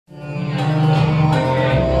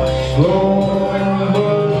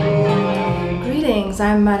Greetings,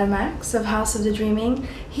 I'm Madam Max of House of the Dreaming,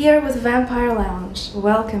 here with Vampyre Lounge,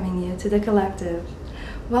 welcoming you to the collective.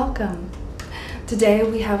 Welcome. Today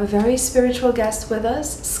we have a very spiritual guest with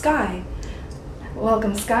us, Sky.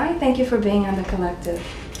 Welcome, Sky. Thank you for being on the collective.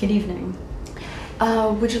 Good evening.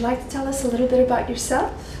 Would you like to tell us a little bit about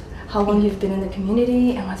yourself? How long you've been in the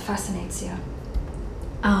community and what fascinates you?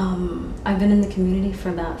 I've been in the community for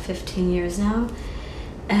about 15 years now,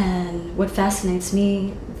 and what fascinates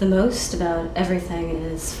me the most about everything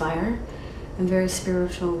is fire. I'm very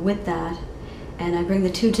spiritual with that, and I bring the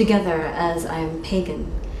two together as I am pagan.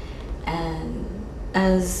 And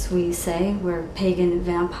as we say, we're pagan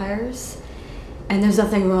vampires, and there's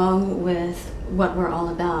nothing wrong with what we're all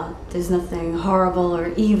about. There's nothing horrible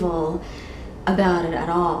or evil about it at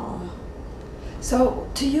all. So,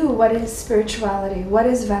 to you, what is spirituality? What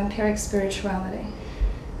is vampiric spirituality?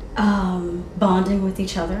 Bonding with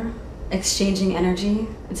each other, exchanging energy.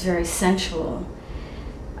 It's very sensual.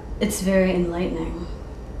 It's very enlightening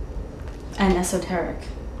and esoteric.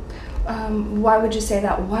 Why would you say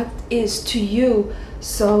that? What is to you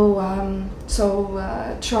so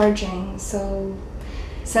charging, so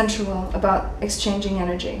sensual about exchanging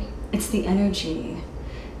energy? It's the energy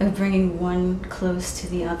of bringing one close to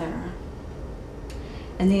the other.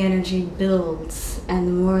 And the energy builds, and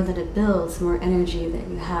the more that it builds, the more energy that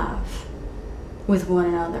you have with one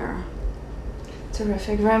another.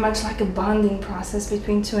 Terrific. Very much like a bonding process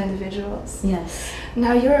between two individuals. Yes.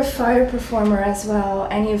 Now, you're a fire performer as well,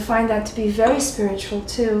 and you find that to be very spiritual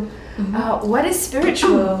too. Mm-hmm. What is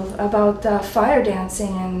spiritual about fire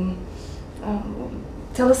dancing? And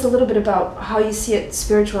tell us a little bit about how you see it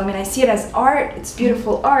spiritual. I mean, I see it as art. It's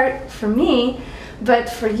beautiful art for me. But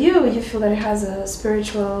for you, you feel that it has a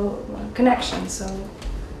spiritual connection, so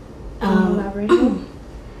can you elaborate?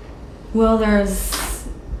 Well, there's,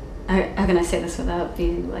 how can I say this without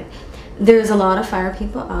being like, there's a lot of fire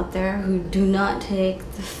people out there who do not take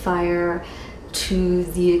the fire to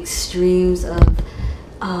the extremes of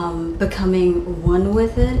becoming one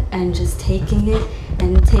with it and just taking it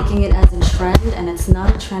as a trend, and it's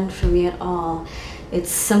not a trend for me at all.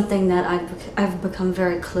 It's something that I've become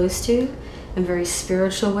very close to. I'm very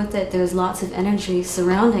spiritual with it. There's lots of energy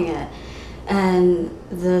surrounding it. And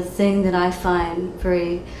the thing that I find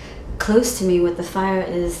very close to me with the fire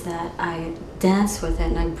is that I dance with it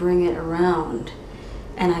and I bring it around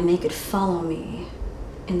and I make it follow me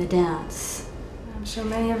in the dance. I'm sure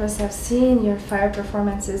many of us have seen your fire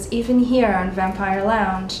performances, even here on Vampyre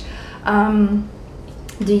Lounge.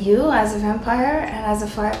 Do you, as a vampire and as a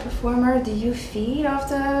fire performer, do you feed off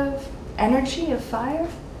the energy of fire?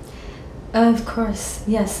 Of course,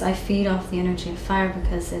 yes, I feed off the energy of fire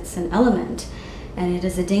because it's an element, and it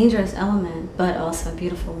is a dangerous element, but also a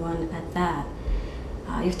beautiful one at that.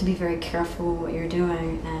 You have to be very careful what you're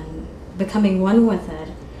doing, and becoming one with it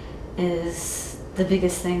is the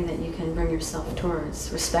biggest thing that you can bring yourself towards.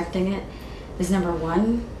 Respecting it is number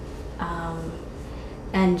one,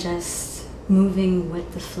 and just moving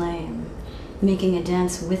with the flame, making it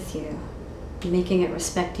dance with you, making it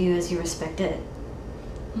respect you as you respect it.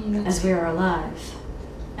 As we are alive,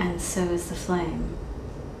 and so is the flame.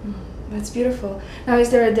 That's beautiful. Now, is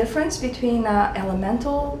there a difference between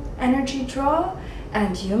elemental energy draw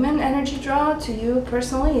and human energy draw to you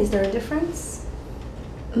personally? Is there a difference?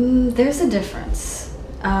 There's a difference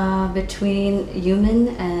between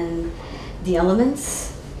human and the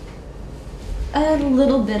elements. A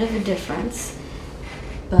little bit of a difference,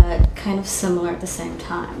 but kind of similar at the same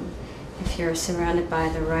time. If you're surrounded by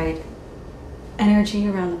the right energy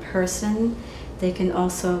around the person, they can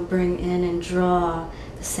also bring in and draw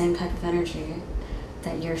the same type of energy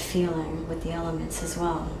that you're feeling with the elements as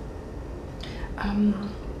well.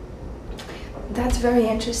 That's very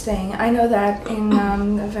interesting. I know that in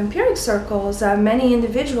vampiric circles, many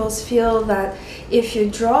individuals feel that if you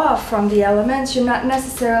draw from the elements, you're not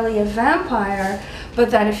necessarily a vampire, but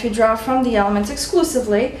that if you draw from the elements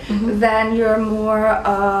exclusively, then you're more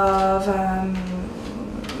of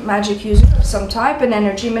magic user of some type, an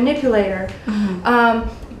energy manipulator.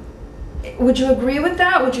 Would you agree with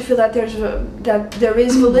that? Would you feel that there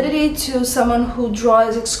is validity to someone who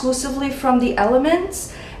draws exclusively from the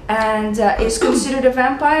elements and is considered a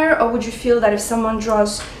vampire, or would you feel that if someone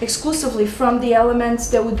draws exclusively from the elements,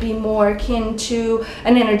 that would be more akin to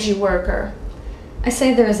an energy worker? I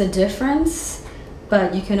say there is a difference,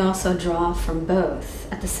 but you can also draw from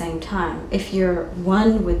both at the same time. If you're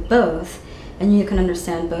one with both, and you can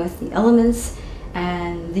understand both the elements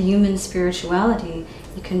and the human spirituality,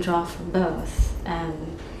 you can draw from both.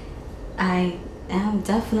 And I am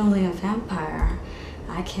definitely a vampire.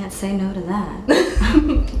 I can't say no to that.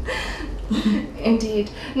 Indeed.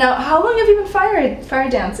 Now, how long have you been fire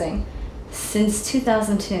dancing? Since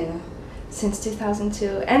 2002. Since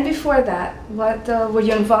 2002. And before that, what were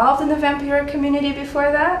you involved in the Vampyre community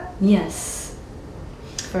before that? Yes,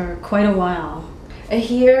 for quite a while.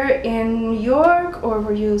 Here in New York, or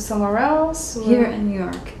were you somewhere else? Or? Here in New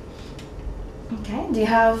York. Okay. Do you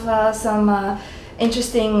have some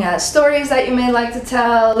interesting stories that you may like to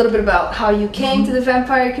tell? A little bit about how you came to the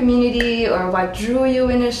Vampyre community, or what drew you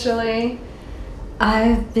initially?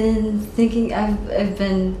 I've been thinking,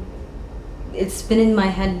 it's been in my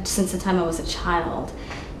head since the time I was a child,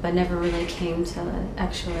 but never really came to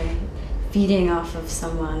actually feeding off of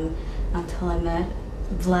someone until I met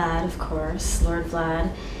Vlad, of course, Lord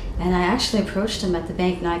Vlad, and I actually approached him at the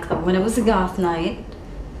Bank nightclub when it was a goth night.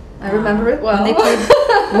 I remember it well.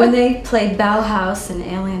 When they played Bauhaus and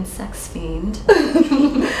Alien Sex Fiend.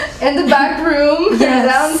 In the back room,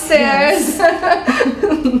 downstairs.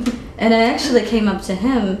 Yes. And I actually came up to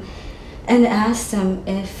him and asked him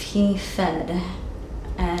if he fed.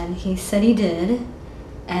 And he said he did.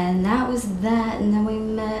 And that was that. And then we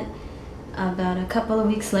met about a couple of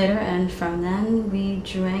weeks later, and from then we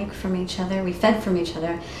drank from each other. We fed from each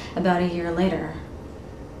other about a year later,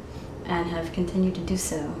 and have continued to do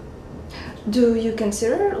so. Do you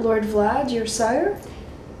consider Lord Vlad your sire?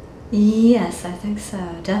 Yes, I think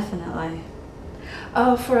so, definitely.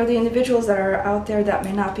 For the individuals that are out there that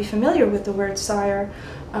may not be familiar with the word sire,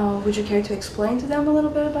 would you care to explain to them a little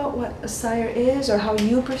bit about what a sire is, or how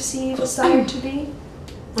you perceive a sire to be?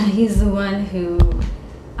 He's the one who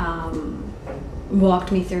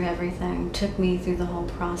walked me through everything, took me through the whole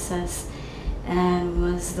process, and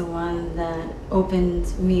was the one that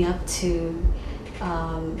opened me up to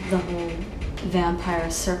the whole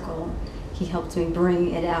vampire circle. He helped me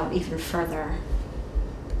bring it out even further.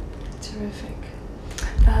 Terrific.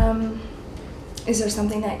 Is there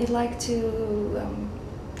something that you'd like to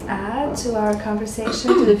add to our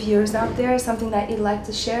conversation, to the viewers out there? Something that you'd like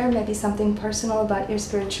to share? Maybe something personal about your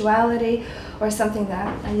spirituality, or something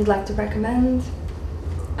that you'd like to recommend?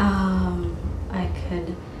 I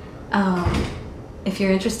could, if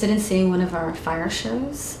you're interested in seeing one of our fire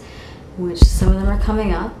shows, which some of them are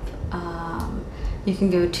coming up, you can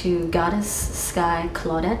go to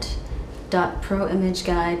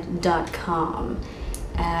goddessskyclaudette.proimageguide.com,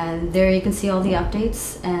 and there you can see all the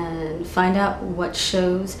updates and find out what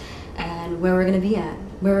shows and where we're going to be at,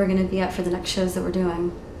 for the next shows that we're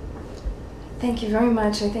doing. Thank you very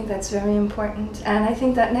much. I think that's very important. And I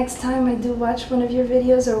think that next time I do watch one of your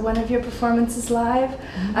videos or one of your performances live,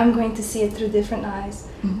 I'm going to see it through different eyes.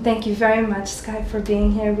 Thank you very much, Sky, for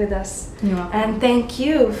being here with us. You're welcome. And thank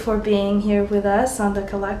you for being here with us on The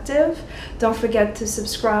Collective. Don't forget to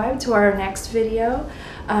subscribe to our next video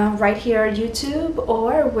right here on YouTube,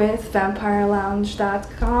 or with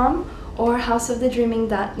VampireLounge.com or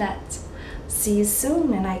houseofthedreaming.net. See you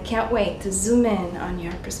soon, and I can't wait to zoom in on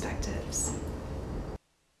your perspectives.